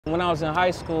When I was in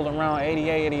high school around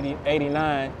 88,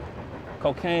 89,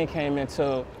 cocaine came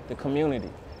into the community.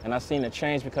 And I seen a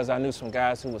change because I knew some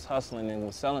guys who was hustling and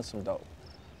was selling some dope.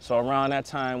 So around that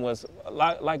time was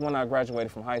like when I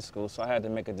graduated from high school, so I had to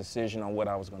make a decision on what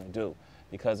I was gonna do.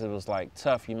 Because it was like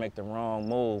tough, you make the wrong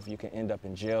move, you can end up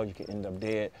in jail, you can end up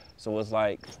dead. So it was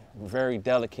like very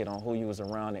delicate on who you was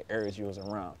around, the areas you was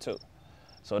around too.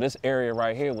 So this area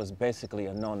right here was basically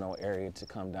a no-no area to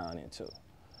come down into.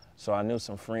 So I knew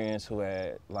some friends who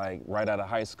had, like, right out of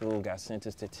high school, got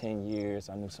sentenced to 10 years.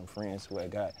 I knew some friends who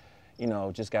had got, you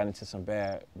know, just got into some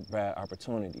bad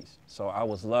opportunities. So I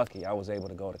was lucky, I was able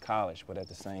to go to college, but at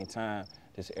the same time,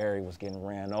 this area was getting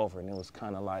ran over, and it was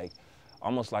kind of like,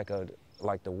 almost like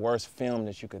the worst film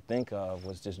that you could think of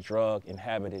was just drug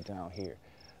inhabited down here.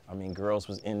 I mean,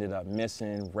 girls ended up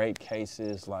missing, rape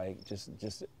cases, like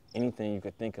just anything you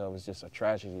could think of was just a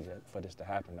tragedy for this to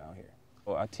happen down here.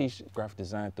 Well, I teach graphic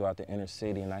design throughout the inner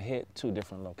city, and I hit 2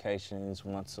 different locations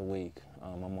once a week.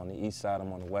 I'm on the east side,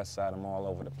 I'm on the west side, I'm all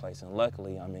over the place. And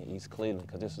luckily, I'm in East Cleveland,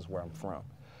 because this is where I'm from.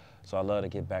 So I love to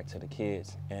get back to the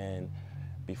kids. And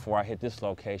before I hit this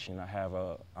location,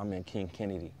 I'm in King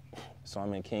Kennedy. So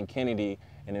I'm in King Kennedy,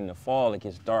 and in the fall, it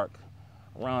gets dark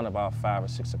around about 5 or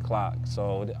 6 o'clock.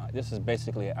 So this is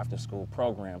basically an after-school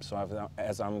program. So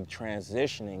as I'm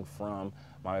transitioning from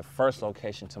my first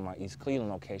location to my East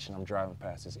Cleveland location, I'm driving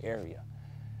past this area.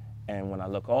 And when I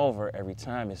look over, every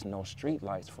time it's no street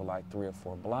lights for like 3 or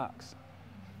 4 blocks.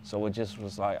 So it just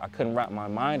was like, I couldn't wrap my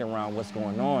mind around what's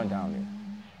going on down there.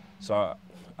 So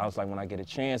I was like, when I get a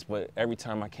chance, but every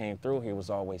time I came through here, it was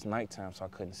always nighttime, so I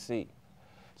couldn't see.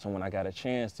 So when I got a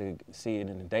chance to see it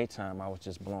in the daytime, I was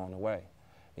just blown away.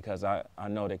 Because I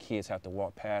know that kids have to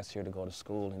walk past here to go to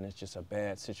school, and it's just a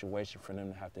bad situation for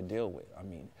them to have to deal with. I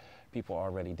mean, people are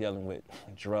already dealing with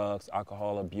drugs,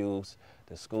 alcohol abuse,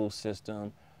 the school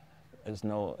system. There's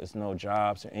no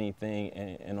jobs or anything,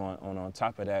 and on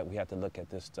top of that, we have to look at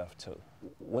this stuff too.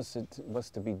 What's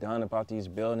to be done about these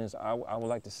buildings? I would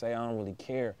like to say I don't really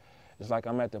care. It's like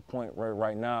I'm at the point where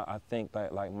right now I think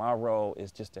that like my role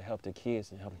is just to help the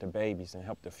kids and help the babies and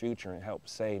help the future and help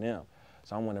save them.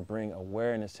 So I want to bring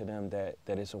awareness to them that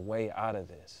it's a way out of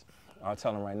this. I'll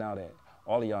tell them right now that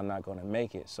all of y'all not going to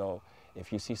make it. So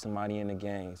if you see somebody in the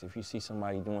gangs, if you see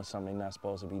somebody doing something they're not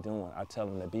supposed to be doing, I tell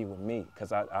them to be with me.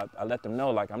 Because I let them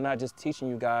know, like, I'm not just teaching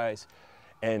you guys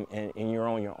and you're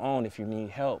on your own if you need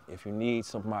help, if you need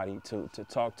somebody to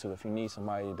talk to, if you need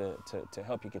somebody to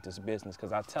help you get this business.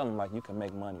 Because I tell them, like, you can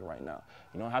make money right now.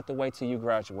 You don't have to wait till you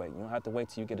graduate. You don't have to wait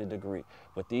till you get a degree.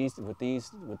 With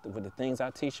the things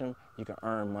I teach them, you can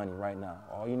earn money right now.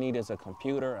 All you need is a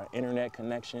computer, an internet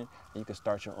connection, and you can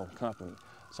start your own company.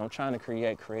 So I'm trying to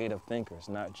create creative thinkers,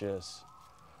 not just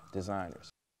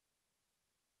designers.